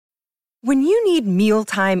When you need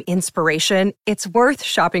mealtime inspiration, it's worth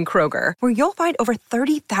shopping Kroger, where you'll find over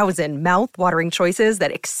 30,000 mouth-watering choices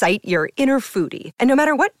that excite your inner foodie. And no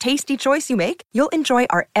matter what tasty choice you make, you'll enjoy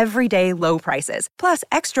our everyday low prices, plus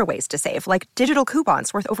extra ways to save, like digital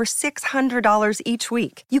coupons worth over $600 each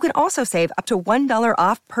week. You can also save up to $1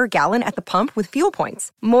 off per gallon at the pump with fuel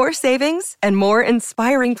points. More savings and more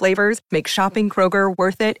inspiring flavors make shopping Kroger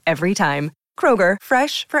worth it every time. Kroger,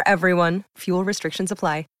 fresh for everyone. Fuel restrictions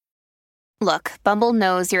apply. Look, Bumble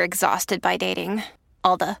knows you're exhausted by dating.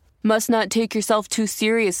 All the, must not take yourself too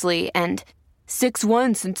seriously, and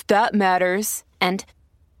 6'1" since that matters, and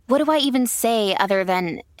what do I even say other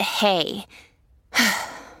than, hey?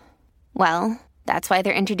 Well, that's why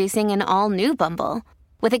they're introducing an all-new Bumble,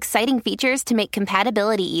 with exciting features to make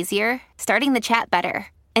compatibility easier, starting the chat better,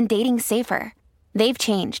 and dating safer. They've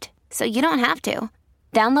changed, so you don't have to.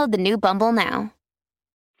 Download the new Bumble now.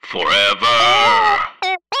 Forever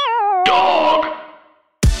Dog.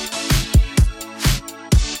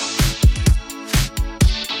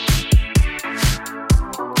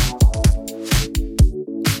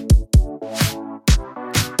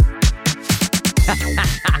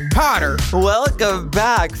 Potter, Welcome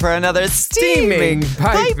back for another steaming,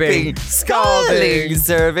 piping, scalding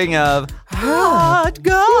serving of hot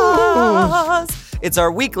goss. It's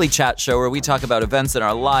our weekly chat show where we talk about events in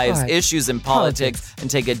our lives, Hot issues in politics,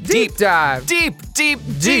 and take a Deep dive. deep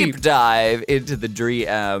dive into the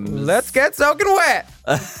dreams. Let's get soaking wet.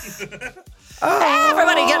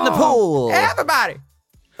 Everybody get in the pool. Everybody.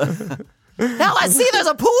 Now I see there's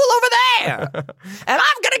a pool over there, and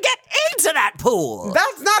I'm gonna get into that pool.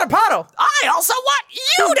 That's not a puddle. I also want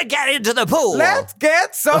you to get into the pool. Let's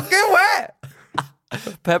get soaking wet.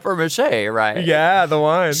 Pepper Mache, right? Yeah, the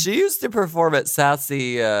one. She used to perform at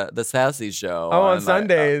the Sassy Show. Oh, on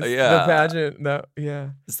Sundays. Yeah. The pageant. No,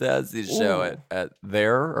 yeah. Sassy Show at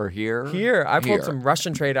there or here? Here. I pulled Here. some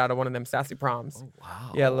Russian trade out of one of them sassy proms. Oh,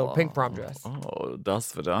 wow. Yeah, a little pink prom dress. Oh,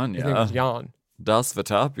 das His name was Vidanya. Jan. Das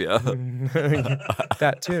Vitapia.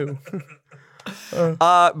 That too.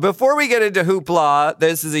 Before we get into hoopla,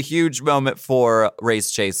 this is a huge moment for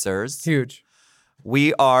Race Chasers. Huge.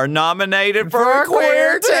 We are nominated for a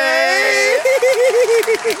queer tea.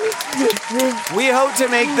 We hope to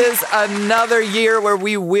make this another year where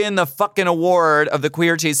we win the fucking award of the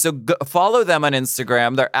queer tea. So follow them on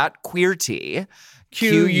Instagram. They're at queer tea.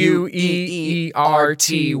 QUEERTY.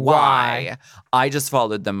 I just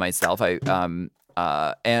followed them myself. And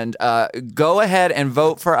go ahead and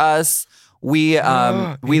vote for us. We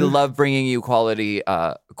love bringing you quality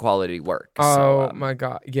work. Oh So, my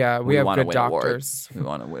God. Yeah, we have wanna good win doctors. Awards. We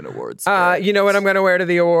want to win awards. You know what I'm going to wear to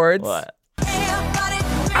the awards? What?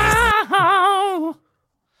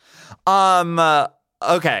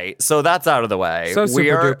 Okay, so that's out of the way. So we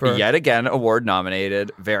super are duper. yet again award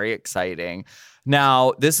nominated. Very exciting.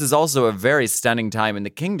 Now, this is also a very stunning time in the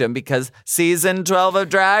kingdom because season 12 of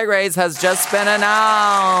Drag Race has just been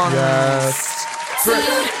announced. Yes.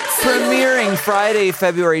 Premiering Friday,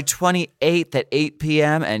 February 28th at 8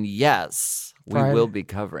 p.m. And yes, we Friday. will be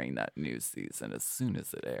covering that new season as soon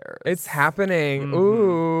as it airs. It's happening.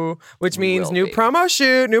 Ooh. Which We means will new be. promo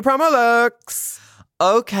shoot, new promo looks.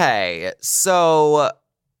 Okay, so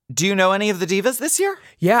do you know any of the divas this year?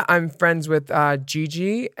 Yeah, I'm friends with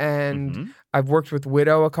Gigi, and I've worked with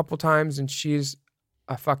Widow a couple times, and she's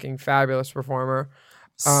a fucking fabulous performer.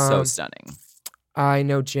 So stunning. I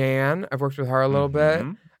know Jan. I've worked with her a little bit,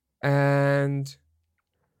 and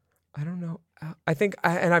I don't know. I think,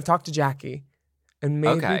 and I've talked to Jackie, and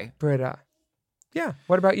maybe Britta. Yeah.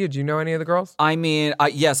 What about you? Do you know any of the girls? I mean,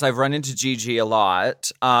 yes, I've run into Gigi a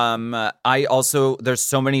lot. I also, there's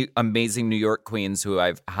so many amazing New York queens who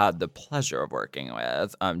I've had the pleasure of working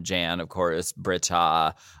with. Jan, of course,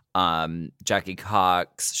 Britta, Jackie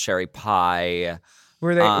Cox, Sherry Pie.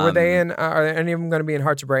 Were they in? Are any of them going to be in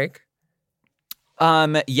Heart to Break?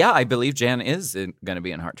 Yeah, I believe Jan is going to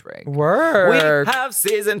be in Heart to Break. Work. We have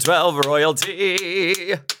season 12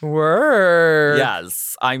 royalty. Work.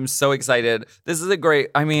 Yes, I'm so excited. This is a great,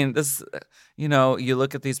 I mean, this, you know, you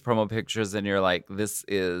look at these promo pictures and you're like, this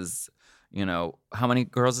is, you know, how many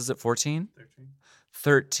girls is it? 14?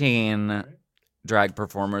 13 drag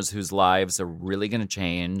performers whose lives are really going to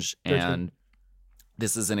change. 13. And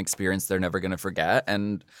this is an experience they're never going to forget.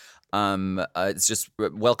 And it's just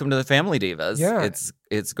welcome to the family, divas. Yeah.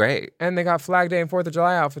 It's great. And they got Flag Day and 4th of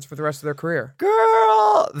July outfits for the rest of their career.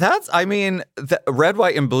 Girl, the red,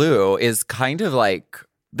 white, and blue is kind of like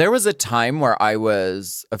There was a time where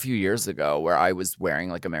a few years ago, where I was wearing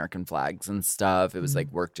like American flags and stuff. It was like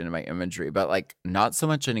worked into my imagery, but like not so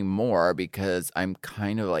much anymore because I'm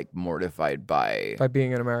kind of like mortified by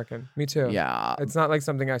being an American. Me too. Yeah. It's not like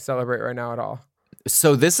something I celebrate right now at all.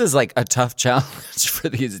 So this is like a tough challenge for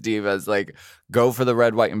these divas. Like, go for the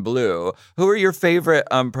red, white, and blue. Who are your favorite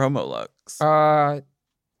promo looks? Jada,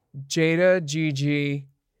 Gigi,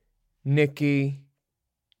 Nikki.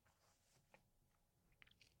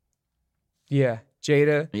 Yeah,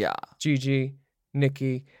 Jada, Gigi,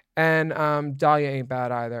 Nikki, and Dahlia ain't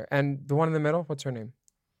bad either. And the one in the middle, what's her name?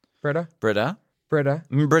 Britta. Britta.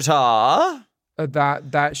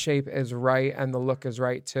 That shape is right, and the look is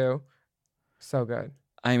right too. So good.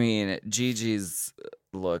 I mean, Gigi's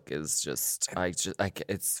look is just,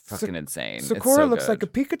 it's fucking insane. Sakura looks like a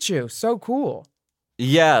Pikachu. So cool.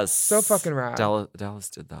 Yes. So fucking rad.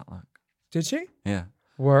 Dallas did that look. Did she? Yeah.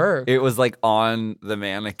 Work. It was like on the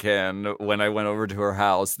mannequin when I went over to her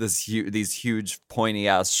house. These huge pointy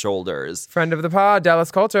ass shoulders. Friend of the pod,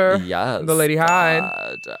 Dallas Coulter. Yes, the Lady Hyde.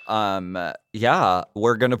 Yeah,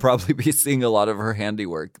 we're gonna probably be seeing a lot of her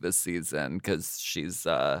handiwork this season because she's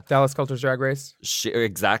Dallas Coulter's Drag Race. She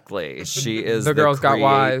is the girls got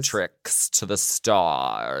wise. Tricks to the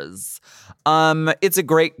stars. It's a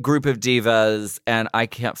great group of divas, and I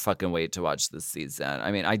can't fucking wait to watch this season.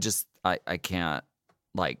 I mean, I can't.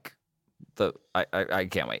 Like I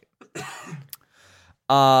can't wait.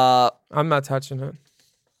 I'm not touching it.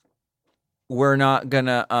 We're not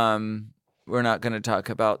gonna talk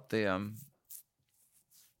about the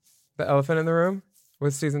elephant in the room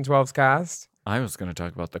with season 12's cast. I was gonna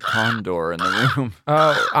talk about the condor in the room.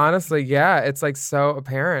 Oh, honestly, yeah, it's like so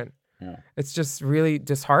apparent. Yeah. It's just really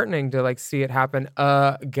disheartening to like see it happen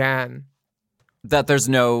again. That there's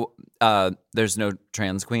no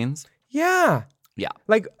trans queens. Yeah. Yeah.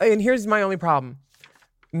 Like, and here's my only problem.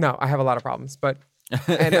 No, I have a lot of problems, but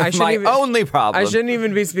and I shouldn't only problem. I shouldn't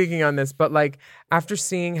even be speaking on this, but like after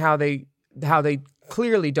seeing how they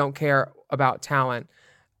clearly don't care about talent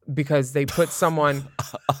because they put someone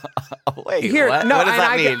Wait, here. what? No, what does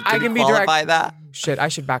that mean? I can be direct. That? Shit, I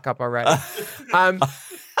should back up already.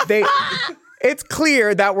 It's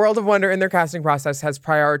clear that World of Wonder in their casting process has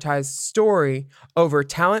prioritized story over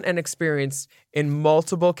talent and experience in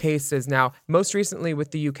multiple cases now, most recently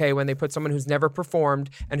with the UK when they put someone who's never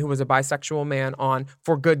performed and who was a bisexual man on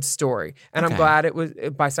for good story. And I'm glad it was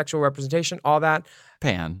bisexual representation, all that.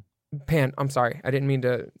 Pan, I'm sorry. I didn't mean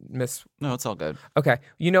to miss. No, it's all good. Okay.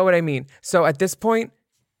 You know what I mean. So at this point,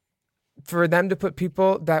 for them to put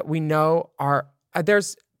people that we know are,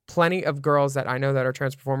 there's plenty of girls that I know that are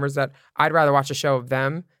trans performers that I'd rather watch a show of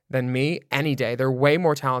them than me any day. They're way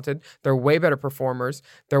more talented. They're way better performers.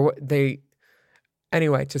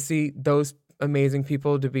 Anyway, to see those amazing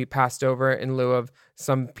people to be passed over in lieu of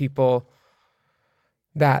some people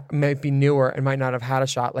that might be newer and might not have had a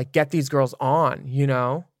shot, like get these girls on, you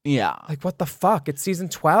know? Yeah. Like what the fuck? It's season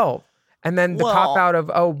 12. And then the cop out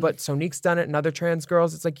of, but Sonique's done it and other trans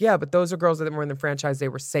girls. It's like, yeah, but those are girls that were in the franchise. They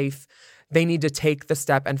were safe. They need to take the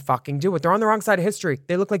step and fucking do it. They're on the wrong side of history.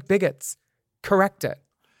 They look like bigots. Correct it.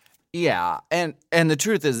 Yeah. And the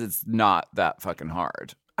truth is it's not that fucking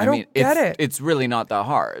hard. I mean, get it. It's really not that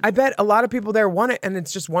hard. I bet a lot of people there want it and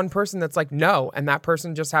it's just one person that's like, no. And that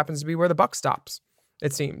person just happens to be where the buck stops,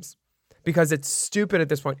 it seems. Because it's stupid at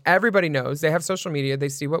this point. Everybody knows. They have social media. They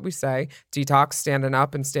see what we say. Detox, standing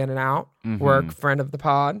up and standing out. Mm-hmm. Work, friend of the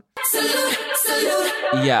pod. Salute.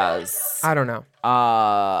 Yes. I don't know.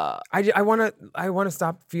 I want to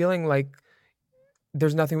stop feeling like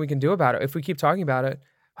there's nothing we can do about it. If we keep talking about it,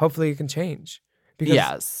 hopefully it can change.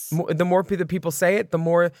 Because the more the people say it, the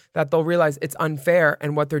more that they'll realize it's unfair.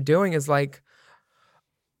 And what they're doing is like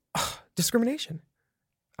discrimination,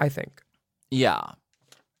 I think. Yeah.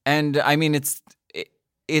 And I mean,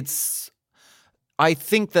 it's. I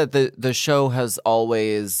think that the show has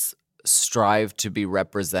always strived to be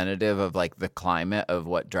representative of like the climate of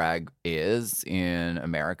what drag is in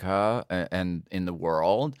America and in the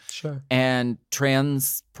world. Sure. And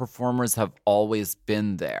trans performers have always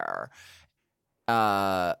been there.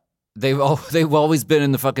 They've always been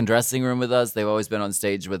in the fucking dressing room with us. They've always been on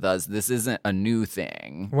stage with us. This isn't a new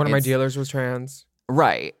thing. One of my dealers was trans.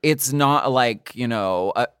 Right. It's not like,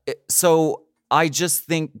 so I just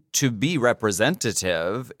think to be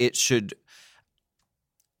representative,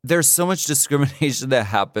 there's so much discrimination that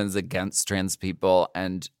happens against trans people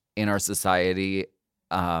and in our society,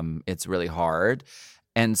 it's really hard.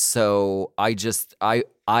 And so I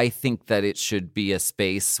think that it should be a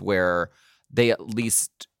space where they at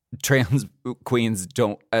least trans queens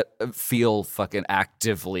don't feel fucking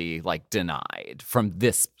actively like denied from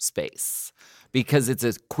this space. because it's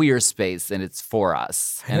a queer space and it's for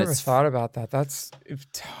us. I never thought about that. That's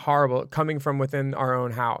horrible coming from within our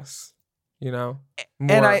own house, you know?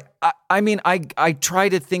 And I mean, I try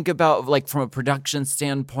to think about like from a production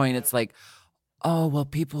standpoint, it's like, oh, well,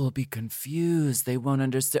 people will be confused. They won't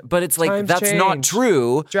understand. But it's like, Times that's change. not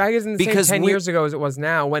true. Drag isn't the same 10 years ago as it was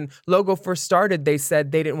now. When Logo first started, they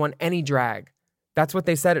said they didn't want any drag. That's what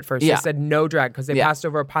they said at first. Yeah. They said no drag because they passed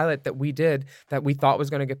over a pilot that we did that we thought was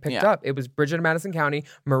going to get picked up. It was Bridget of Madison County,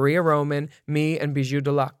 Maria Roman, me, and Bijou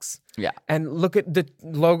Deluxe. Yeah. And look at the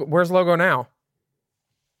logo. Where's Logo now?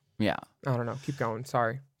 Yeah. I don't know. Keep going.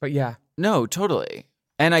 Sorry. But yeah. No, totally.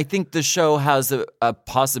 And I think the show has a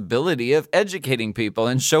possibility of educating people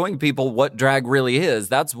and showing people what drag really is.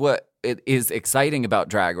 That's what it is exciting about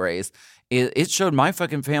Drag Race. It showed my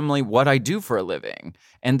fucking family what I do for a living,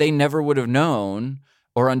 and they never would have known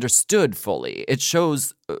or understood fully. It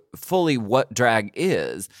shows fully what drag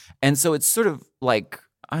is. And so it's sort of like,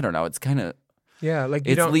 I don't know, it's kind of... Yeah, like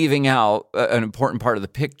it's leaving out an important part of the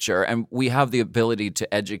picture, and we have the ability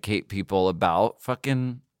to educate people about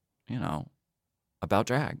fucking, you know, about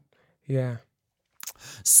drag. Yeah.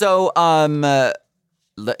 So,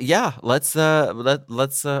 yeah, let's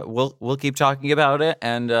we'll keep talking about it,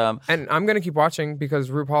 and I'm gonna keep watching because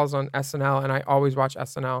RuPaul's on SNL, and I always watch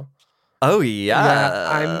SNL. Oh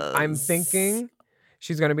yeah. I'm thinking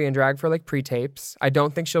she's gonna be in drag for like pre-tapes. I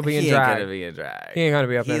don't think she'll be in drag. He ain't gonna be in drag. He ain't gonna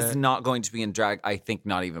be up in it. He's not going to be in drag. I think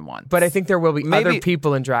not even once. But I think there will be other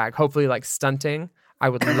people in drag. Hopefully, like stunting. I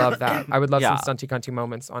would love that. I would love some stunty cunty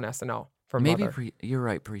moments on SNL from maybe Mother. You're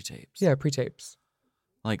right. Pre-tapes. Yeah, pre-tapes.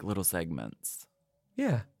 Like little segments.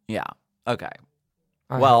 Yeah. Yeah. Okay.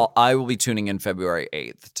 Well, I will be tuning in February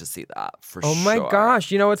 8th to see that for sure. Oh my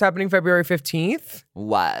gosh. You know what's happening February 15th?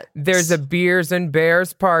 What? There's a Beers and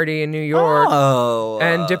Bears party in New York. Oh.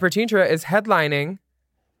 And Dipper Tintra is headlining.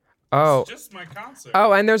 Oh. It's just my concert.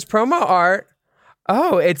 Oh, and there's promo art.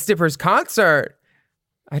 Oh, it's Dipper's concert.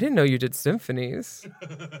 I didn't know you did symphonies.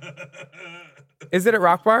 Is it at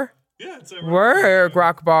Rock Bar? Yeah, it's at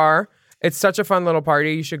Rock Bar. It's such a fun little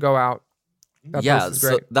party. You should go out. That place is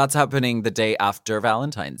great. So that's happening the day after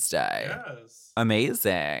Valentine's Day. Yes.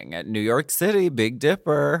 Amazing. At New York City, Big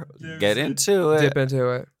Dipper. Get into it. Dip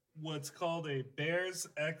into it. What's called a Bears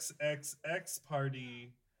XXX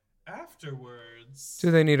party afterwards.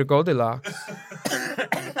 Do they need a Goldilocks?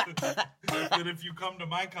 But if you come to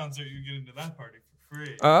my concert, you get into that party for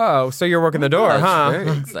free. Oh, so you're working the door, That's huh?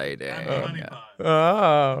 very exciting. Money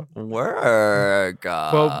pot. Oh. Work.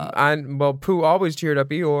 Well, Pooh always cheered up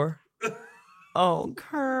Eeyore. Oh,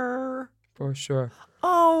 Kerr. For sure.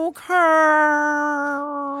 Oh,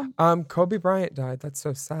 Kerr. Kobe Bryant died. That's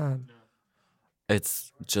so sad.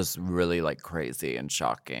 It's just really like crazy and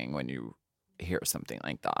shocking when you hear something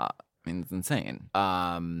like that. I mean, it's insane.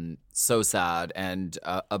 So sad. And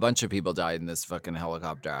a bunch of people died in this fucking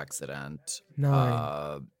helicopter accident.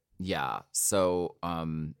 9. Yeah. So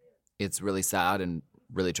it's really sad and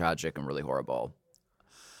really tragic and really horrible.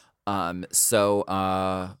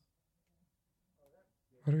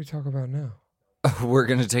 What do we talk about now? We're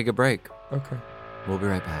going to take a break. Okay. We'll be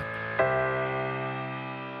right back.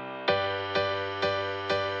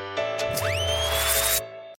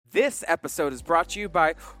 This episode is brought to you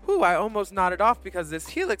by, I almost nodded off because this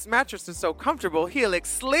Helix mattress is so comfortable. Helix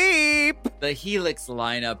Sleep! The Helix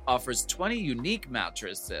lineup offers 20 unique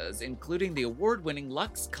mattresses, including the award-winning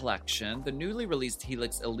Luxe Collection, the newly released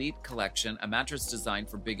Helix Elite Collection, a mattress designed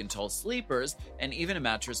for big and tall sleepers, and even a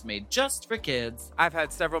mattress made just for kids. I've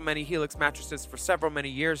had many Helix mattresses for many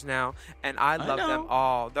years now, and I love them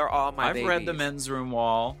all. They're all my babies. I've read the men's room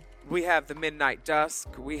wall. We have the Midnight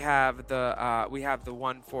Dusk. We have the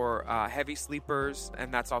one for heavy sleepers,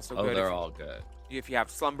 and that's also good. Oh, they're all good. If you have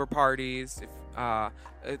slumber parties, I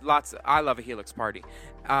love a Helix party,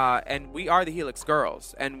 and we are the Helix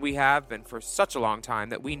girls, and we have been for such a long time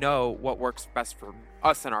that we know what works best for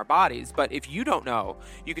us and our bodies. But if you don't know,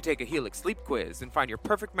 you could take a Helix sleep quiz and find your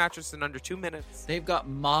perfect mattress in under 2 minutes. They've got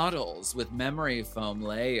models with memory foam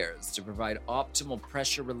layers to provide optimal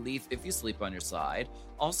pressure relief if you sleep on your side.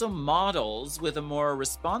 Also models with a more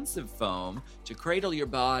responsive foam to cradle your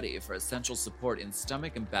body for essential support in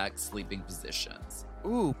stomach and back sleeping positions.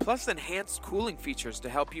 Ooh, plus enhanced cooling features to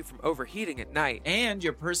help you from overheating at night. And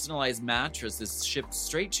your personalized mattress is shipped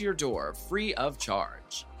straight to your door, free of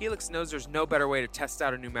charge. Helix knows there's no better way to test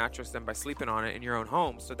out a new mattress than by sleeping on it in your own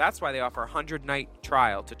home, so that's why they offer a 100-night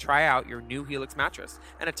trial to try out your new Helix mattress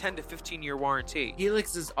and a 10 to 15-year warranty.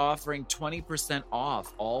 Helix is offering 20%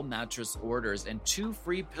 off all mattress orders and 2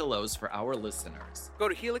 free pillows for our listeners. Go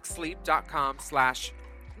to helixsleep.com/.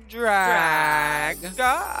 drag.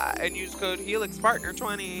 And use code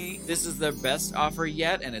HelixPartner20. This is their best offer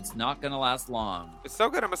yet, and it's not going to last long. It's so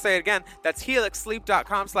good, I'm going to say it again. That's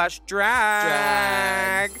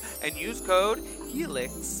helixsleep.com/drag. And use code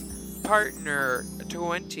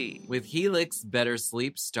HelixPartner20. With Helix, better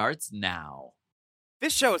sleep starts now.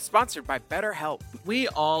 This show is sponsored by BetterHelp. We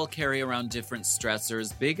all carry around different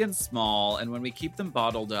stressors, big and small, and when we keep them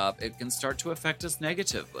bottled up, it can start to affect us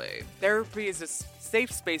negatively. Therapy is a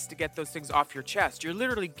safe space to get those things off your chest. You're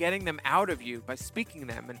literally getting them out of you by speaking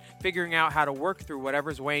them and figuring out how to work through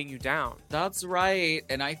whatever's weighing you down. That's right.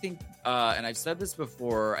 And I think, and I've said this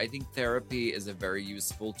before, I think therapy is a very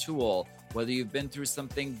useful tool, whether you've been through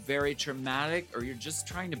something very traumatic or you're just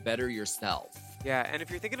trying to better yourself. Yeah, and if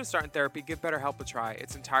you're thinking of starting therapy, give BetterHelp a try.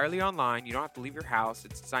 It's entirely online. You don't have to leave your house.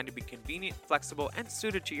 It's designed to be convenient, flexible, and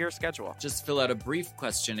suited to your schedule. Just fill out a brief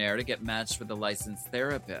questionnaire to get matched with a licensed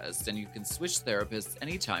therapist, and you can switch therapists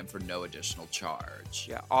anytime for no additional charge.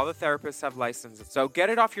 Yeah, all the therapists have licenses, so get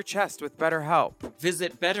it off your chest with BetterHelp.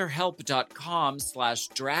 Visit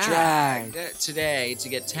betterhelp.com/drag today to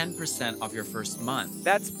get 10% off your first month.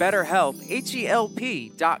 That's BetterHelp,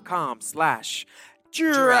 HELP.com/drag.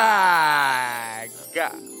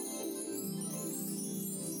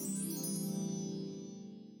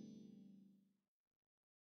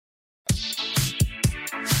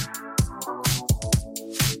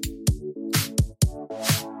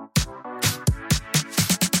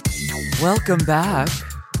 Welcome back,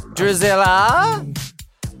 Drusilla.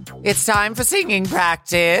 It's time for singing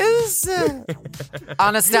practice.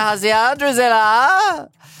 Anastasia, Drusilla.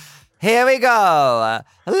 Here we go.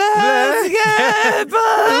 Let's get political.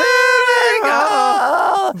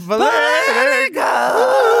 Political.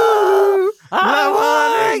 I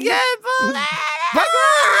want to get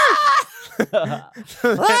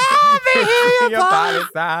political. Let me hear your politics.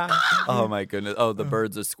 Oh, my goodness. Oh, the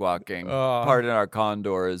birds are squawking. Pardon our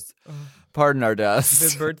condors. Pardon our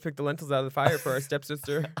dust. The birds picked the lentils out of the fire for our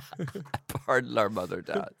stepsister. Pardon our mother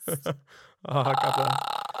dust.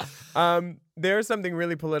 There's something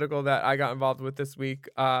really political that I got involved with this week.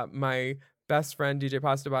 My best friend, DJ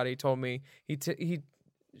Pasta Body, told me, he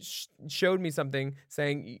showed me something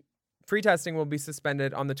saying free testing will be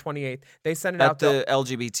suspended on the 28th. They sent it out to the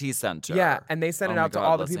LGBT center. Yeah, and they sent it out to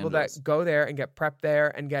all the people that go there and get prepped there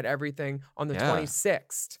and get everything on the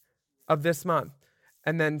 26th of this month.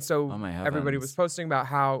 And then everybody was posting about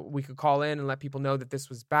how we could call in and let people know that this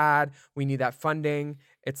was bad. We need that funding.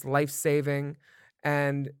 It's life-saving.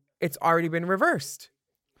 And it's already been reversed.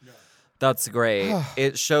 That's great.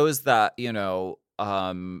 It shows that,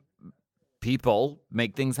 people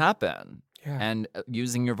make things happen. Yeah. And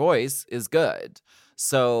using your voice is good.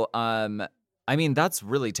 So, that's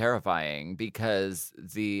really terrifying because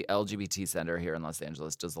the LGBT Center here in Los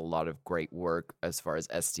Angeles does a lot of great work as far as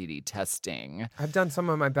STD testing. I've done some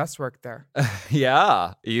of my best work there.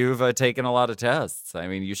 Yeah, you've taken a lot of tests.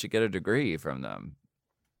 You should get a degree from them.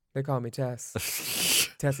 They call me Tess.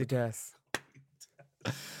 Tessie Tess.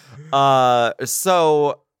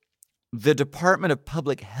 So the Department of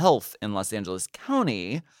Public Health in Los Angeles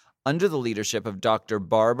County, under the leadership of Dr.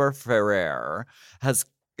 Barbara Ferrer,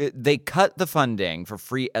 they cut the funding for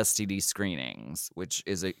free STD screenings, which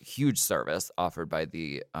is a huge service offered by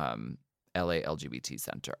the LA LGBT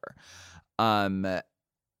Center. And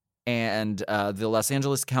the Los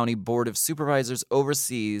Angeles County Board of Supervisors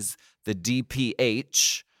oversees the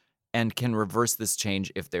DPH and can reverse this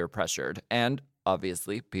change if they're pressured. And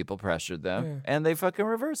obviously, people pressured them, and they fucking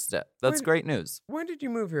reversed it. That's great news. When did you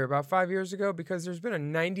move here? About 5 years ago? Because there's been a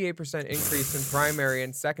 98% increase in primary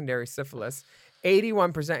and secondary syphilis,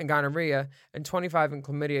 81% in gonorrhea, and 25% in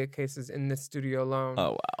chlamydia cases in this studio alone.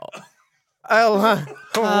 Oh, wow. Oh,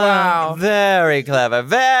 wow. Very clever.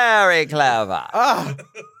 Very clever. Very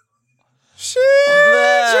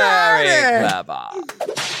clever.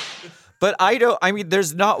 But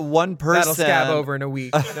there's not one person. That'll scab over in a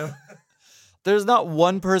week. There's not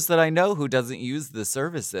one person I know who doesn't use the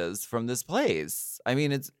services from this place.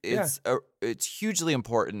 It's hugely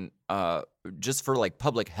important just for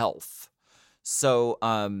public health. So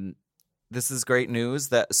this is great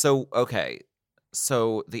news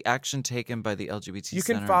So the action taken by the LGBT Center. You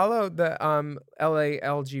can follow the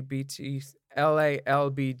LALBG.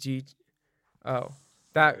 Oh,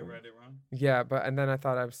 that. I read it wrong. Yeah, and then I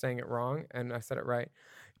thought I was saying it wrong, and I said it right.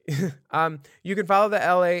 You can follow the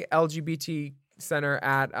LA LGBT Center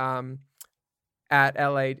at LA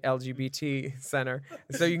LGBT Center,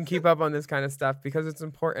 so you can keep up on this kind of stuff because it's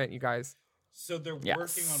important, you guys. So they're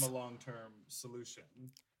working on a long-term solution.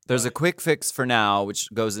 There's a quick fix for now,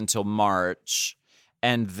 which goes until March,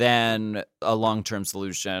 And then a long-term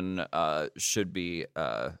solution should be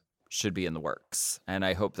in the works. And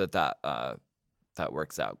I hope that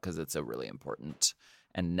works out because it's a really important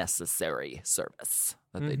and necessary service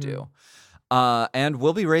that they do. And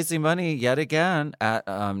we'll be raising money yet again at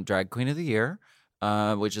Drag Queen of the Year,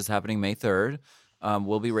 which is happening May 3rd.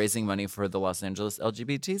 We'll be raising money for the Los Angeles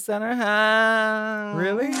LGBT Center.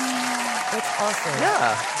 Really? That's awesome.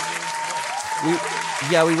 Yeah.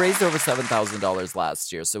 We raised over $7,000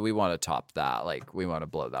 last year, so we want to top that. Like, we want to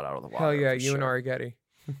blow that out of the water. Hell yeah, you and Ari Getty.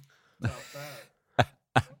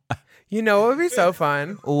 You know, it would be so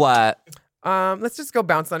fun. What? Let's just go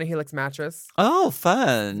bounce on a Helix mattress. Oh,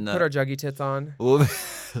 fun. Put our juggy tits on. We'll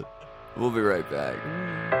be right back.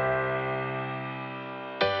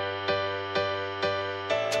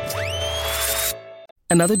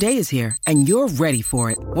 Another day is here, and you're ready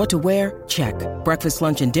for it. What to wear? Check. Breakfast,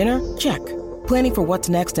 lunch, and dinner? Check. Planning for what's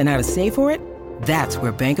next and how to save for it? That's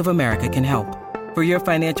where Bank of America can help. For your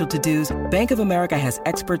financial to-dos, Bank of America has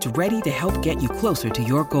experts ready to help get you closer to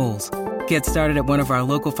your goals. Get started at one of our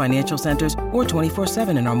local financial centers or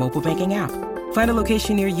 24/7 in our mobile banking app. Find a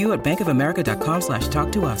location near you at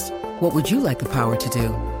bankofamerica.com/talktous. What would you like the power to do?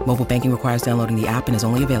 Mobile banking requires downloading the app and is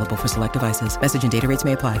only available for select devices. Message and data rates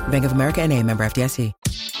may apply. Bank of America NA, member FDIC.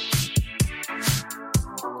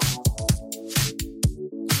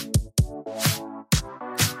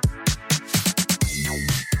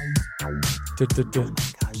 Oh my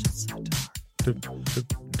gosh, it's so dark.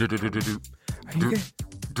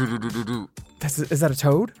 Is that a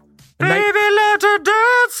toad? Baby, let her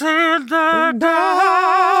dance in the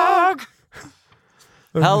dark.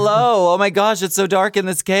 Hello. Oh my gosh, it's so dark in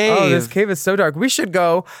this cave. Oh, this cave is so dark. We should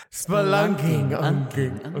go spelunking.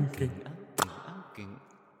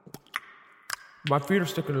 My feet are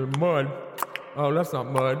sticking in the mud. Oh, that's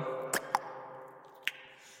not mud.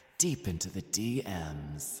 Deep into the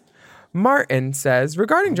DMs. Martin says,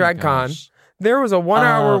 regarding DragCon, there was a 1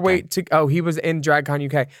 hour wait to... Oh, he was in DragCon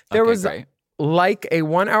UK. There was like a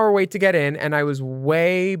 1 hour wait to get in, and I was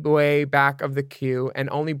way, way back of the queue and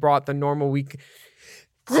only brought the normal week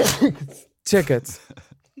tickets.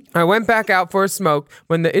 I went back out for a smoke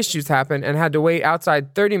when the issues happened and had to wait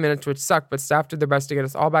outside 30 minutes, which sucked, but staff did their best to get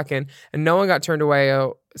us all back in, and no one got turned away.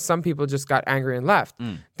 Some people just got angry and left.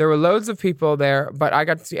 There were loads of people there, but I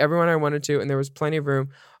got to see everyone I wanted to, and there was plenty of room.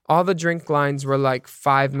 All the drink lines were like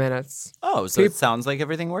 5 minutes. Oh, so it sounds like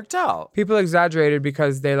everything worked out. People exaggerated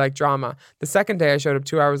because they like drama. The second day, I showed up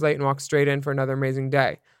 2 hours late and walked straight in for another amazing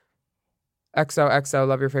day. XOXO,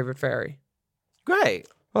 love your favorite fairy. Great.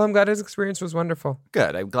 Well, I'm glad his experience was wonderful.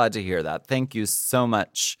 Good. I'm glad to hear that. Thank you so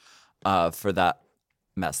much for that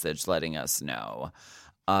message, letting us know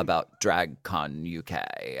about DragCon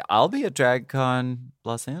UK. I'll be at DragCon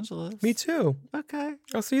Los Angeles. Me too. Okay.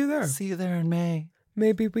 I'll see you there. See you there in May.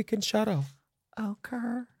 Maybe we can shuttle.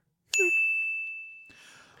 Okay.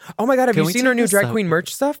 Oh my God, have you seen our new Drag Queen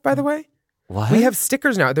merch stuff, by the way? What? We have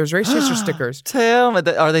stickers now. There's Race Chaser stickers. Tell me,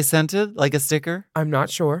 are they scented like a sticker? I'm not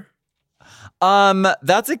sure.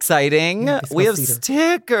 That's exciting. We have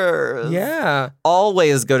stickers. Yeah.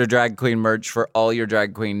 Always go to Drag Queen merch for all your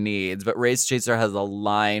Drag Queen needs. But Race Chaser has a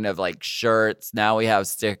line of like shirts. Now we have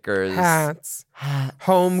stickers. Hats.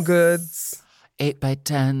 Home goods.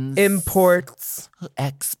 8x10s. Imports.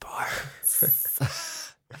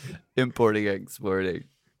 Exports. Importing, exporting.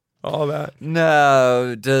 All that.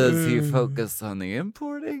 No, does he focus on the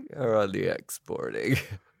importing or on the exporting?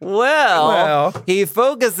 Well, he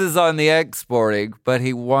focuses on the exporting, but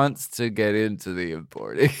he wants to get into the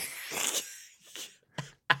importing.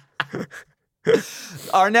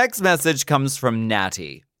 Our next message comes from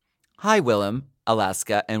Natty. Hi, Willem,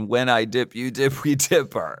 Alaska, and when I dip, you dip, we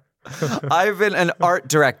dipper. I've been an art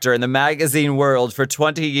director in the magazine world for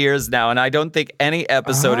 20 years now, and I don't think any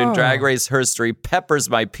episode in Drag Race history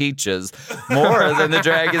peppers my peaches more than the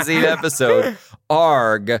Dragazine episode.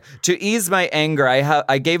 Arg. To ease my anger,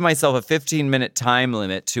 I gave myself a 15-minute time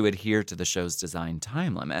limit to adhere to the show's design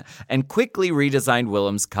time limit and quickly redesigned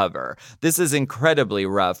Willem's cover. This is incredibly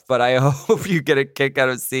rough, but I hope you get a kick out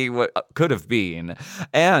of seeing what could have been.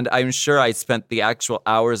 And I'm sure I spent the actual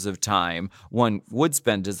hours of time one would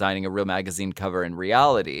spend designing a real magazine cover in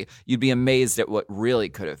reality. You'd be amazed at what really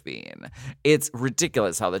could have been. It's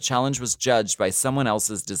ridiculous how the challenge was judged by someone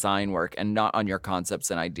else's design work and not on your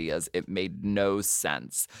concepts and ideas. It made no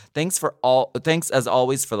sense. Thanks as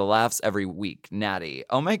always for the laughs every week, Natty.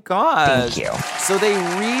 Oh my God. Thank you. So they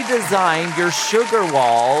redesigned your sugar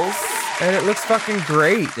walls. And it looks fucking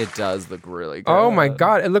great. It does look really good. Oh my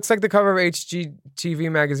God. It looks like the cover of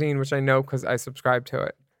HGTV magazine, which I know because I subscribe to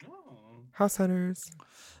it. House Hunters.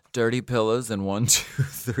 Dirty pillows and 1, 2,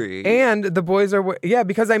 3. And the boys are,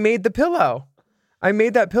 because I made the pillow. I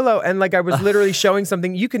made that pillow and like I was literally showing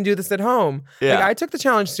something. You can do this at home. Yeah. Like I took the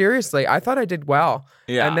challenge seriously. I thought I did well.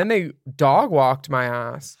 Yeah. And then they dog walked my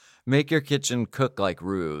ass. Make your kitchen cook like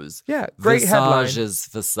Ruse. Yeah, great headline. Visage's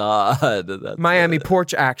facade. That's Miami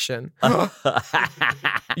porch action.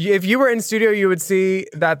 If you were in studio, you would see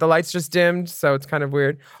that the lights just dimmed, so it's kind of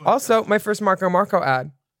weird. Also, my first Marco Marco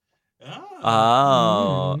ad.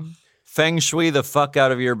 Oh. Feng shui the fuck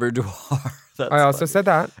out of your boudoir. I also said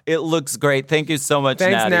that. It looks great. Thank you so much,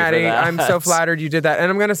 Thanks, Natty. for that. I'm so flattered you did that.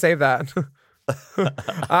 And I'm going to save that.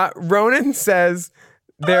 Ronan says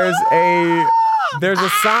there's a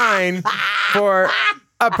sign for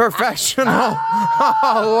a professional.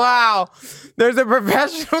 Oh, wow. There's a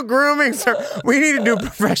professional grooming service. We need to do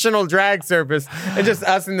professional drag service. And just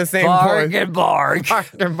us in the same Park and Bark. Park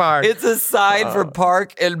and Bark. It's a sign for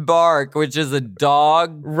Park and Bark, which is a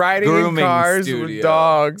dog riding grooming in cars studio. with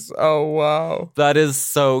dogs. Oh, wow. That is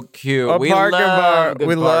so cute. Park and Bark.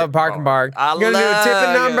 We love Park and Bark. I You gonna do a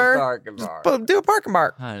tipping number? Park and Bark. Just do a Park and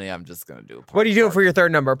Bark. Honey, I'm just going to do a Park What are you doing for your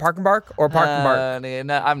third number? Park and Bark or Park and Bark? Honey,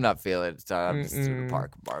 no, I'm not feeling it. So I'm just doing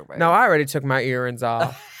Park and Bark. Baby. No, I already took my earrings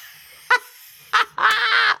off.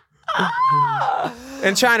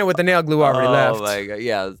 And China with the nail glue already left. Oh my god,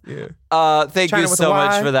 yes. Yeah. Thank China you with so a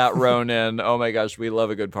much Y. for that, Ronan. Oh my gosh, we love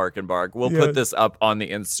a good Park and Bark. We'll put this up on the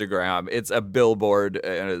Instagram. It's a billboard,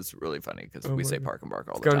 and it's really funny because we say Park and Bark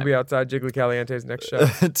all the Going time. to be outside Jiggly Caliente's next show.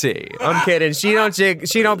 T. I'm kidding. She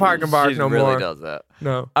don't Park and Bark She no really more. does that.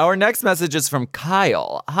 No. Our next message is from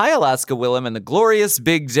Kyle. Hi, Alaska Willem and the glorious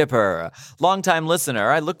Big Dipper. Longtime listener,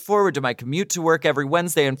 I look forward to my commute to work every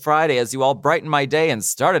Wednesday and Friday as you all brighten my day and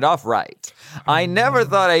start it off right. I never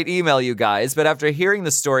thought I'd email you guys, but after hearing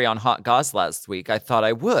the story on Hot Goss last week, I thought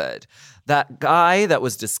I would. That guy that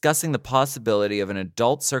was discussing the possibility of an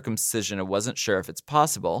adult circumcision and wasn't sure if it's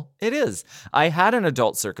possible. It is. I had an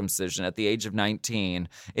adult circumcision at the age of 19.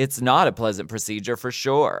 It's not a pleasant procedure for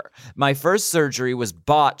sure. My first surgery was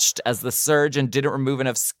botched as the surgeon didn't remove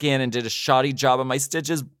enough skin and did a shoddy job on my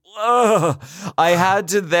stitches. Ugh. I had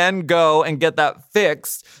to then go and get that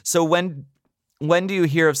fixed. So when do you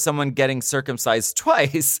hear of someone getting circumcised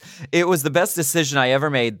twice? It was the best decision I ever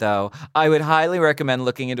made, though. I would highly recommend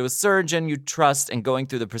looking into a surgeon you trust and going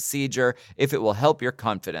through the procedure if it will help your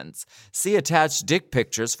confidence. See attached dick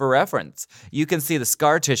pictures for reference. You can see the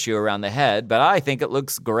scar tissue around the head, but I think it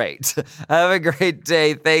looks great. Have a great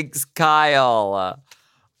day. Thanks, Kyle.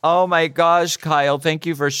 Oh my gosh, Kyle, thank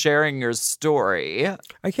you for sharing your story.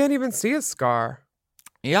 I can't even see a scar.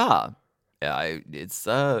 Yeah.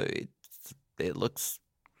 It looks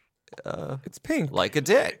It's pink. like a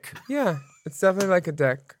dick. Yeah, it's definitely like a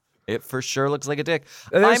dick. It for sure looks like a dick.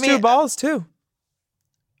 There's two balls too.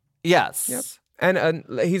 Yes. Yep. And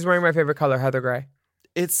he's wearing my favorite color, heather gray.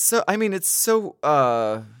 It's so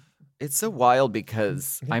wild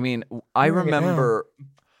because I remember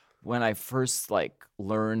when I first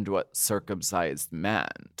learned what circumcised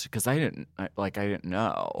meant because I didn't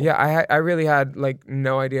know. Yeah, I really had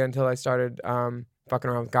no idea until I started fucking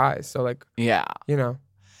around with guys. So yeah,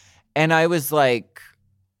 and I was like,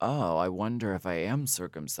 oh, I wonder if I am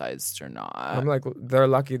circumcised or not. I'm like, they're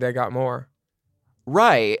lucky they got more.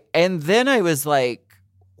 Right. And then I was like,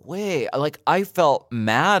 wait, I felt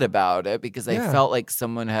mad about it because I felt like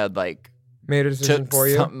someone had made a decision took for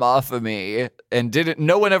you. something off of me and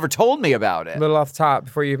no one ever told me about it. A little off top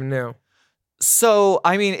before you even knew. So,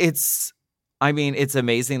 it's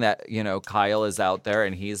amazing that, Kyle is out there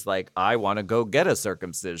and he's like, I want to go get a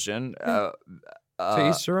circumcision. To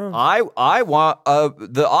each their own. I want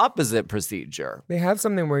the opposite procedure. They have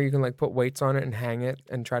something where you can put weights on it and hang it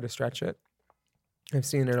and try to stretch it. I've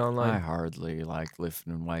seen it online. I hardly like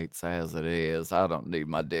lifting weights as it is. I don't need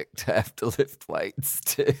my dick to have to lift weights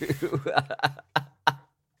too.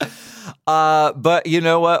 But you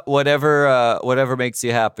know what? Whatever makes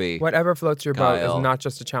you happy. Whatever floats your boat Kyle. is not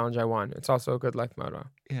just a challenge I won. It's also a good life motto.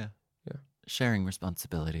 Yeah. Sharing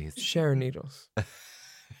responsibilities. Share needles.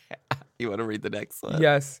 You want to read the next one?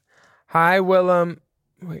 Yes. Hi, Willem.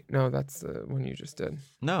 Wait, no, that's the one you just did.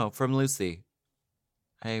 No, from Lucy.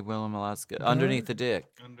 Hey, Willem, Alaska. Underneath the dick.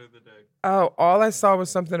 Under the dick. Oh, all I saw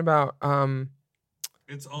was something about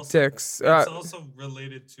It's also dicks. It's also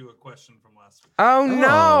related to a question from last week. Oh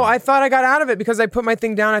no! I thought I got out of it because I put my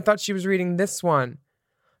thing down. I thought she was reading this one.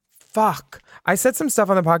 Fuck! I said some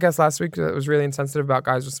stuff on the podcast last week that was really insensitive about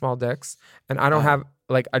guys with small dicks, and I don't have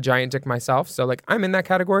a giant dick myself, so I'm in that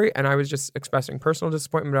category. And I was just expressing personal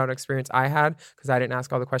disappointment about an experience I had because I didn't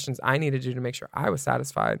ask all the questions I needed to make sure I was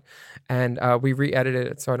satisfied. And we re-edited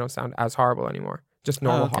it so I don't sound as horrible anymore, just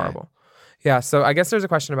normal horrible. Yeah, so I guess there's a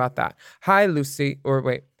question about that. Hi, Lucy, or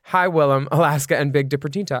wait. Hi, Willem, Alaska, and Big Dipper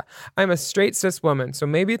Tinta. I'm a straight cis woman, so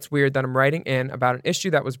maybe it's weird that I'm writing in about an issue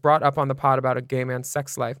that was brought up on the pod about a gay man's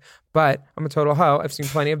sex life. But I'm a total hoe. I've seen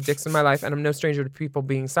plenty of dicks in my life, and I'm no stranger to people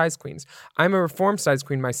being size queens. I'm a reformed size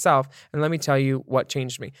queen myself, and let me tell you what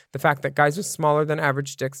changed me. The fact that guys with smaller than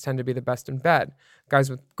average dicks tend to be the best in bed. Guys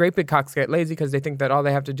with great big cocks get lazy because they think that all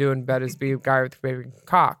they have to do in bed is be a guy with a big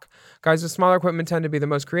cock. Guys with smaller equipment tend to be the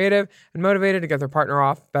most creative and motivated to get their partner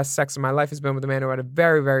off. Best sex in my life has been with a man who had a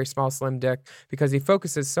very, very small, slim dick because he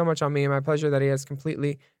focuses so much on me and my pleasure that he has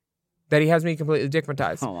me completely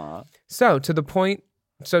dickmatized. So to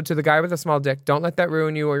the guy with a small dick, don't let that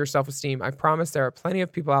ruin you or your self-esteem. I promise there are plenty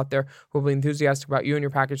of people out there who will be enthusiastic about you and your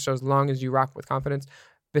package, so as long as you rock with confidence.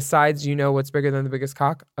 Besides, you know what's bigger than the biggest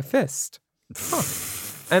cock? A fist. Huh.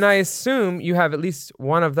 And I assume you have at least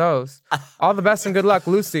one of those. All the best and good luck,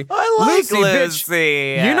 Lucy. I like Lucy.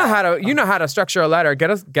 Bitch, you know how to structure a letter.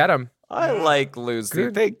 Get them. I like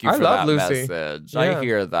Lucy. Thank you for that message. Yeah. I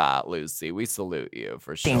hear that, Lucy. We salute you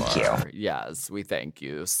for sure. Thank you. Yes, we thank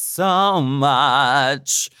you so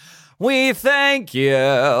much. We thank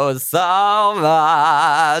you so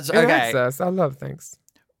much. Okay. I love thanks.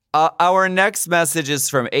 Our next message is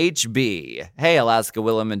from HB. Hey, Alaska,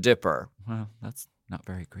 Willem, and Dipper. Well, that's not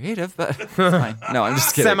very creative, but it's fine. No, I'm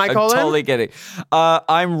just kidding. Semicolon? I'm totally kidding.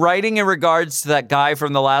 I'm writing in regards to that guy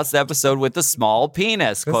from the last episode with the small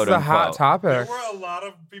penis, quote unquote. This is a hot topic. There were a lot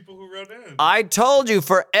of people who wrote in. I told you,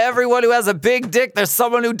 for everyone who has a big dick, there's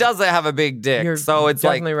someone who doesn't have a big dick. You're so it's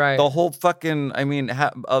like right. The whole fucking,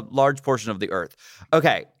 a large portion of the earth.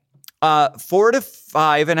 Okay. 4 to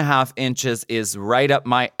 5.5 inches is right up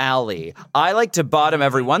my alley. I like to bottom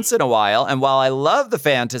every once in a while, and while I love the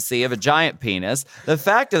fantasy of a giant penis, the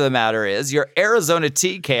fact of the matter is your Arizona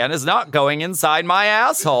tea can is not going inside my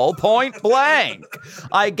asshole, point blank.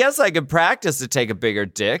 I guess I could practice to take a bigger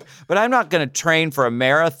dick, but I'm not going to train for a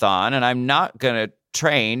marathon, and I'm not going to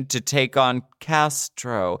train to take on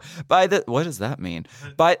Castro. What does that mean?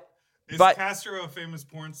 Is Castro a famous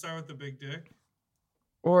porn star with a big dick?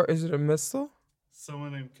 Or is it a missile?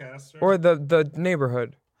 Someone named Castro? Or the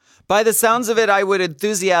neighborhood? By the sounds of it, I would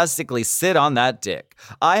enthusiastically sit on that dick.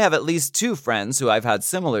 I have at least 2 friends who I've had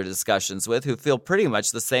similar discussions with who feel pretty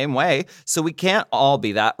much the same way, so we can't all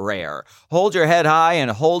be that rare. Hold your head high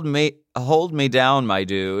and hold me down, my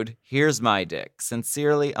dude. Here's my dick.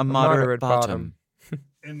 Sincerely, a moderate bottom.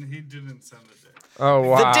 And he didn't send the dick. Oh,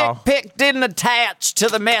 wow. The dick pic didn't attach to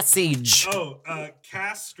the message.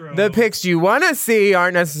 Castro. The pics you want to see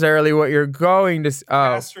aren't necessarily what you're going to see.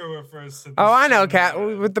 Oh. Castro refers to I know,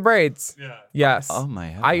 with the braids. Yeah. Yes. Oh, my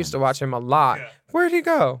heavens. I used to watch him a lot. Yeah. Where'd he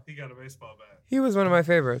go? He got a baseball bat. He was one of my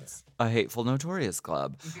favorites. A Hateful Notorious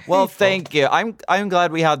Club. Well, thank you. I'm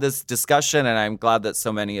glad we had this discussion, and I'm glad that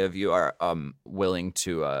so many of you are willing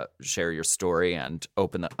to share your story and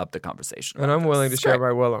open up the conversation. And I'm willing to share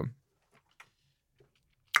my Willem.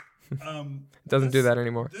 Doesn't do that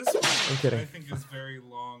anymore. This I'm kidding. I think is very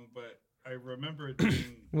long, but I remember it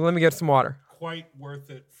being well, let me get some water. Quite worth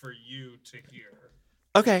it for you to hear.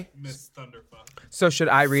 Okay. Miss Thunderfuck. So should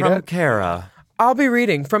I read it? From Kara. I'll be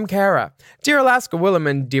reading from Kara. Dear Alaska, Willem,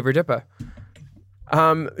 and Deaver Dippa.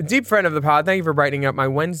 Deep friend of the pod, thank you for brightening up my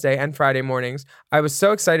Wednesday and Friday mornings. I was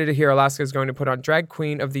so excited to hear Alaska is going to put on Drag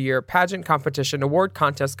Queen of the Year pageant competition, award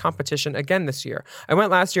contest competition again this year. I went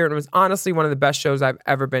last year and it was honestly one of the best shows I've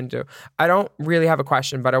ever been to. I don't really have a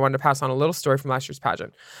question, but I wanted to pass on a little story from last year's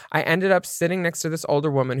pageant. I ended up sitting next to this older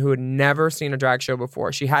woman who had never seen a drag show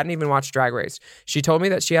before. She hadn't even watched Drag Race. She told me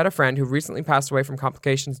that she had a friend who recently passed away from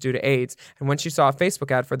complications due to AIDS, and when she saw a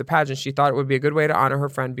Facebook ad for the pageant, she thought it would be a good way to honor her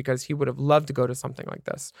friend because he would have loved to go to something like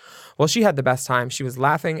this. Well, she had the best time. She was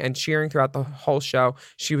laughing and cheering throughout the whole show.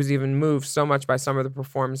 She was even moved so much by some of the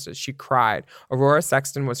performances she cried. Aurora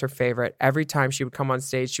Sexton was her favorite. Every time she would come on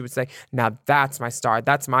stage, she would say, "Now that's my star.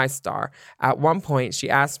 That's my star." At one point, she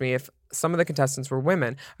asked me if some of the contestants were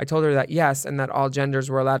women. I told her that yes, and that all genders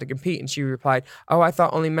were allowed to compete, and she replied, "Oh, I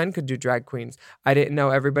thought only men could do drag queens. I didn't know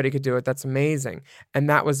everybody could do it. That's amazing." And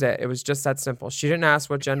that was it. It was just that simple. She didn't ask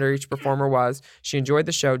what gender each performer was. She enjoyed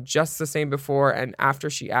the show just the same before and after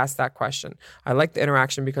she asked that question. I like the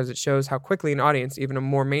interaction because it shows how quickly an audience, even a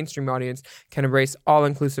more mainstream audience, can embrace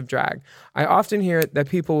all-inclusive drag. I often hear that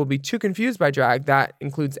people will be too confused by drag, that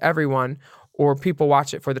includes everyone, or people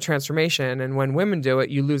watch it for the transformation, and when women do it,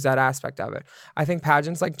 you lose that aspect of it. I think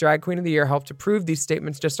pageants like Drag Queen of the Year help to prove these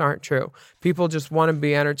statements just aren't true. People just want to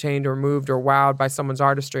be entertained or moved or wowed by someone's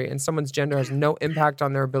artistry, and someone's gender has no impact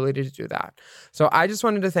on their ability to do that. So I just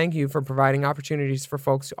wanted to thank you for providing opportunities for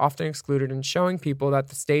folks often excluded and showing people that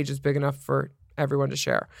the stage is big enough for everyone to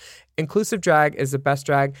share. Inclusive drag is the best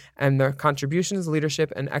drag, and the contributions,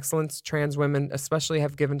 leadership, and excellence trans women especially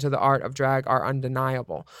have given to the art of drag are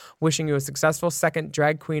undeniable. Wishing you a successful second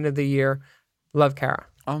Drag Queen of the Year. Love, Kara.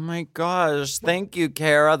 Oh my gosh. Thank you,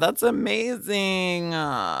 Kara. That's amazing.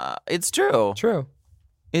 It's true. True.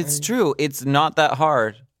 It's true. It's not that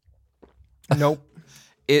hard. Nope.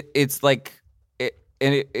 It's like,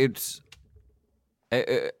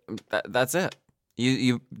 that's it.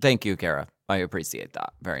 You thank you, Kara. I appreciate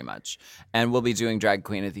that very much. And we'll be doing Drag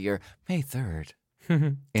Queen of the Year May 3rd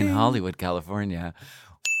in Hollywood, California.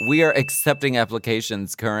 We are accepting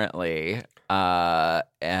applications currently,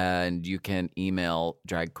 and you can email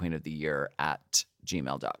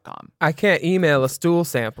dragqueenoftheyear@gmail.com. I can't email a stool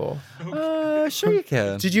sample. Sure you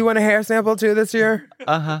can. Did you want a hair sample too this year?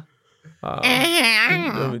 Uh-huh.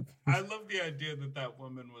 I love the idea that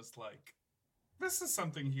woman was like, this is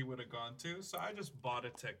something he would have gone to, so I just bought a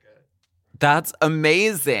ticket. That's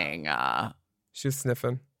amazing. She was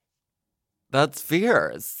sniffing. That's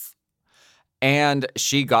fierce. And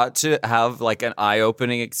she got to have like an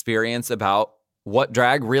eye-opening experience about what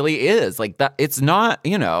drag really is. Like that, it's not,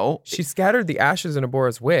 you know. She scattered the ashes in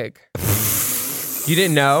Abora's wig. You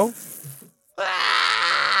didn't know?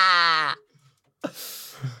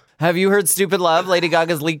 Have you heard Stupid Love, Lady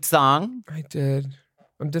Gaga's leaked song? I did.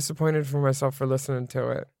 I'm disappointed for myself for listening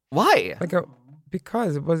to it. Why? Like,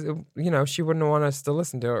 because it was, she wouldn't want us to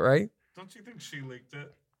listen to it, right? Don't you think she leaked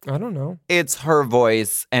it? I don't know. It's her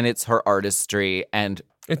voice and it's her artistry and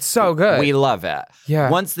it's so good. We love it.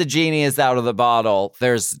 Yeah. Once the genie is out of the bottle,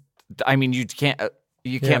 you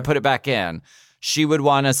can't put it back in. She would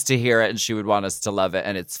want us to hear it and she would want us to love it,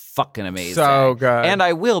 and it's fucking amazing. So good. And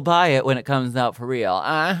I will buy it when it comes out for real.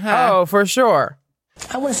 Uh-huh. Oh, for sure.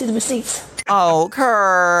 I want to see the receipts. Oh,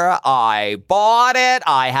 Kerr, I bought it.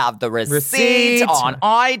 I have the receipt on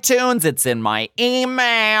iTunes. It's in my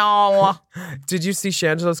email. Did you see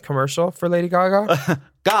Shangela's commercial for Lady Gaga?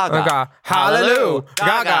 Gaga. Hallelujah.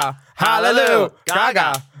 Gaga. Hallelujah.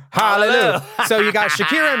 Gaga. Hallelujah. So you got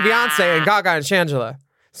Shakira and Beyonce and Gaga and Shangela.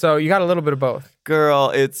 So you got a little bit of both. Girl,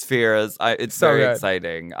 it's fierce. It's so very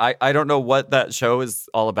exciting. I don't know what that show is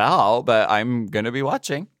all about, but I'm going to be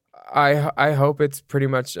watching. I hope it's pretty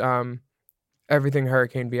much everything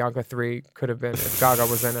Hurricane Bianca 3 could have been if Gaga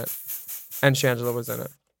was in it and Shangela was in it.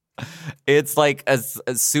 It's like a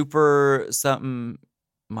super something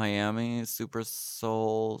Miami, Super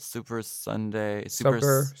Soul, Super Sunday, Super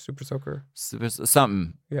Soaker. Super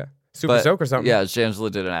something. Yeah. Super Soaker something. Yeah, Shangela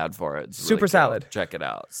did an ad for it. It's Super really Salad. Cool. Check it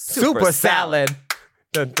out. Super Salad.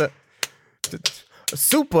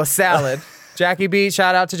 Super Salad. Jackie Beat,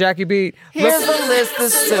 shout out to Jackie Beat. Here's a list of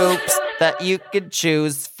soups that you could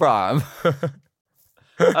choose from.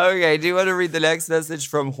 Okay, do you want to read the next message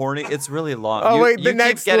from Horny? It's really long. Oh, wait, the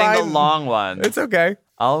next keep getting line. the long one. It's okay.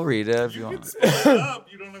 I'll read it if you want. Speed it up.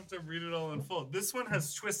 You don't have to read it all in full. This one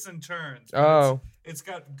has twists and turns. Oh. It's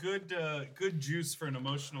got good juice for an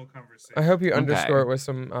emotional conversation. I hope you underscore it with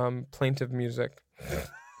some plaintive music.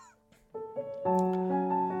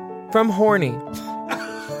 From Horny.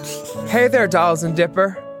 Hey there, Dolls and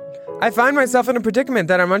Dipper. I find myself in a predicament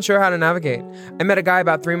that I'm unsure how to navigate. I met a guy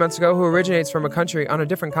about 3 months ago who originates from a country on a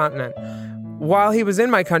different continent. While he was in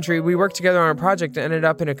my country, we worked together on a project and ended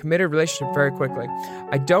up in a committed relationship very quickly.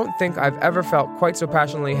 I don't think I've ever felt quite so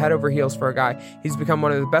passionately head over heels for a guy. He's become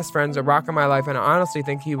one of the best friends, a rock in my life, and I honestly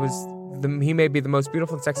think he may be the most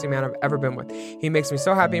beautiful and sexy man I've ever been with. He makes me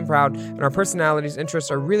so happy and proud, and our personalities, interests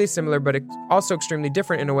are really similar, but also extremely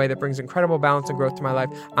different in a way that brings incredible balance and growth to my life.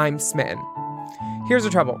 I'm smitten. Here's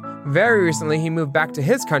the trouble. Very recently, he moved back to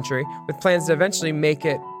his country with plans to eventually make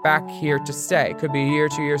it back here to stay. Could be a year,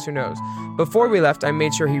 2 years, who knows. Before we left, I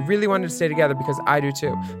made sure he really wanted to stay together because I do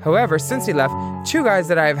too. However, since he left, 2 guys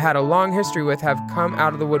that I have had a long history with have come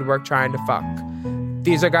out of the woodwork trying to fuck.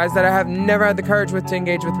 These are guys that I have never had the courage to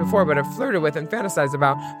engage with before, but have flirted with and fantasized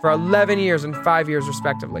about for 11 years and 5 years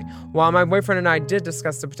respectively. While my boyfriend and I did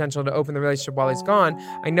discuss the potential to open the relationship while he's gone,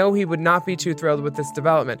 I know he would not be too thrilled with this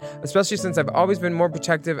development, especially since I've always been more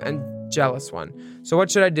protective and jealous one. So what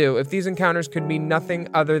should I do? If these encounters could be nothing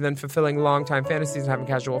other than fulfilling long-time fantasies and having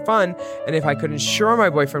casual fun, and if I could ensure my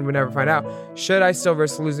boyfriend would never find out, should I still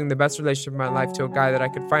risk losing the best relationship of my life to a guy that I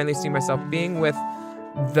could finally see myself being with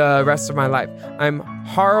the rest of my life? I'm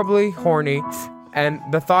horribly horny, and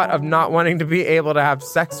the thought of not wanting to be able to have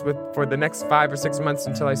sex with for the next 5 or 6 months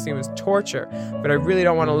until I see him is torture, but I really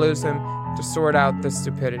don't want to lose him to sort out this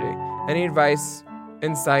stupidity. Any advice,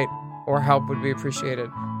 insight, or help would be appreciated.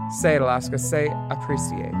 Say it, Alaska. Say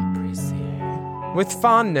appreciate. Appreciate. With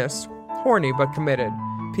fondness, horny but committed.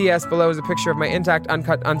 P.S. Below is a picture of my intact,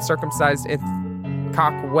 uncut, uncircumcised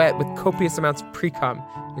cock wet with copious amounts of pre-cum.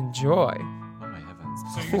 Enjoy. Oh my heavens.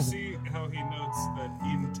 So you see how he notes that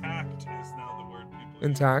intact is now the word people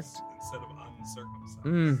Intact. use instead of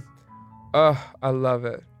uncircumcised. I love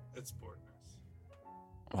it. It's boredom.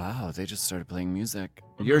 Wow, they just started playing music.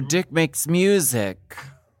 Your dick makes music.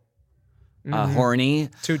 Horny.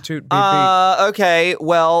 Toot toot beep beep. Okay,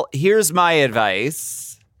 well, here's my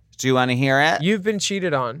advice. Do you want to hear it? You've been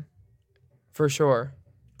cheated on. For sure.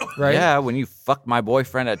 Right? Yeah, when you fucked my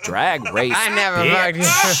boyfriend at drag race. I never fucked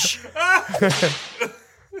you.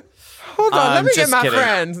 Hold on, let me get my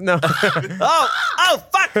friends. No. oh,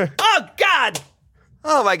 fuck. Oh, God.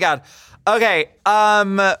 Oh, my God. Okay,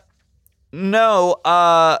 no,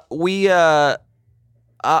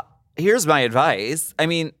 here's my advice. I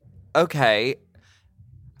mean, okay.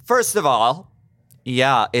 First of all,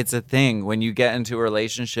 yeah, it's a thing. When you get into a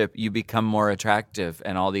relationship, you become more attractive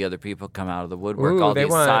and all the other people come out of the woodwork. Ooh, all they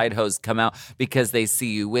these side hoes come out because they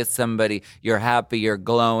see you with somebody. You're happy, you're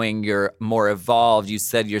glowing, you're more evolved. You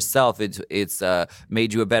said yourself it's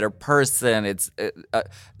made you a better person.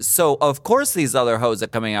 So, of course, these other hoes are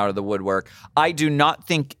coming out of the woodwork. I do not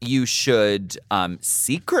think you should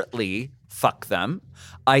secretly fuck them.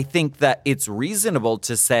 I think that it's reasonable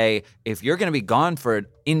to say if you're going to be gone for an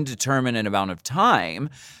indeterminate amount of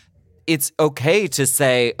time, it's okay to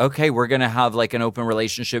say, okay, we're going to have like an open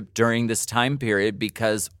relationship during this time period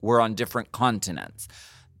because we're on different continents.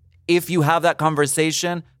 If you have that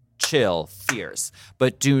conversation, chill, fierce,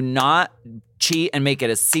 but do not cheat and make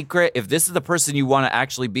it a secret. If this is the person you want to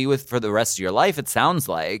actually be with for the rest of your life, it sounds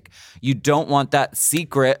like you don't want that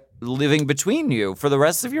secret living between you for the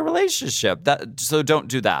rest of your relationship. So don't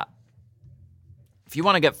do that. If you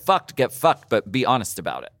want to get fucked, but be honest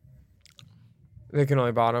about it. They can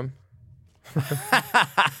only bottom.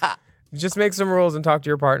 Just make some rules and talk to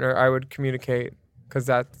your partner. I would communicate because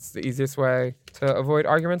that's the easiest way to avoid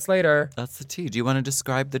arguments later. That's the tea. Do you want to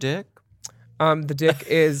describe the dick? The dick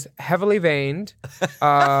is heavily veined,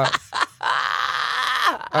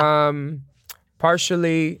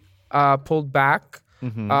 partially pulled back,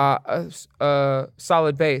 a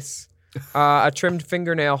solid base, a trimmed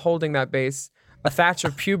fingernail holding that base, a thatch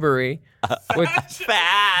of puberty, with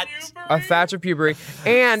a thatch of puberty,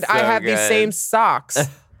 and I have these same socks.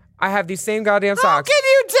 I have these same goddamn socks. How can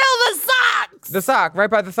you tell the socks? The sock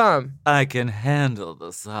right by the thumb. I can handle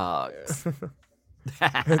the socks.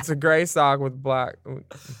 It's a gray sock with black.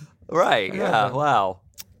 Right, yeah, wow.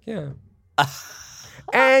 Yeah.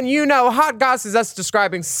 And Hot Goss is us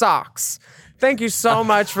describing socks. Thank you so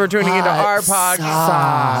much for tuning into our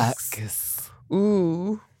podcast. Socks.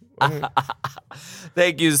 Ooh.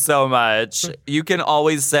 Thank you so much. You can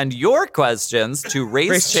always send your questions to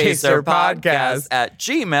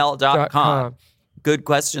racechaserpodcast@gmail.com. Good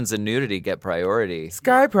questions and nudity get priority.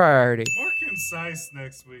 Sky priority. More concise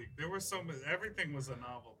next week. There were everything was a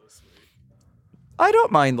novel this week. I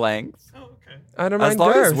don't mind length. Oh, okay. I don't mind as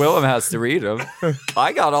long girth. as Willem has to read them.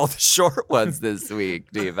 I got all the short ones this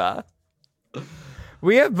week, Diva.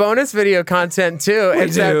 We have bonus video content too.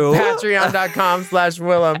 It's at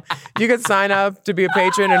patreon.com/Willem. You can sign up to be a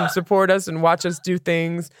patron and support us and watch us do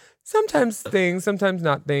things. Sometimes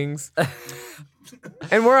not things.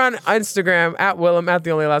 And we're on Instagram at Willem, at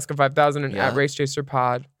the Only Alaska 5000, and at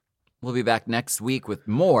RaceChaserPod. We'll be back next week with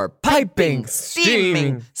more piping,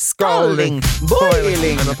 steaming, scalding,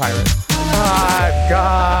 boiling. I'm a pirate. Hot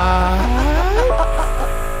God.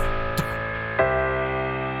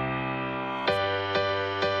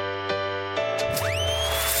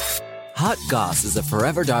 Hot Goss is a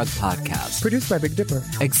Forever Dog podcast. Produced by Big Dipper.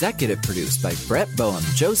 Executive produced by Brett Boehm,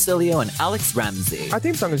 Joe Cilio, and Alex Ramsey. Our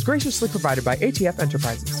theme song is graciously provided by ATF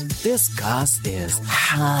Enterprises. This Goss is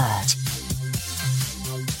hot.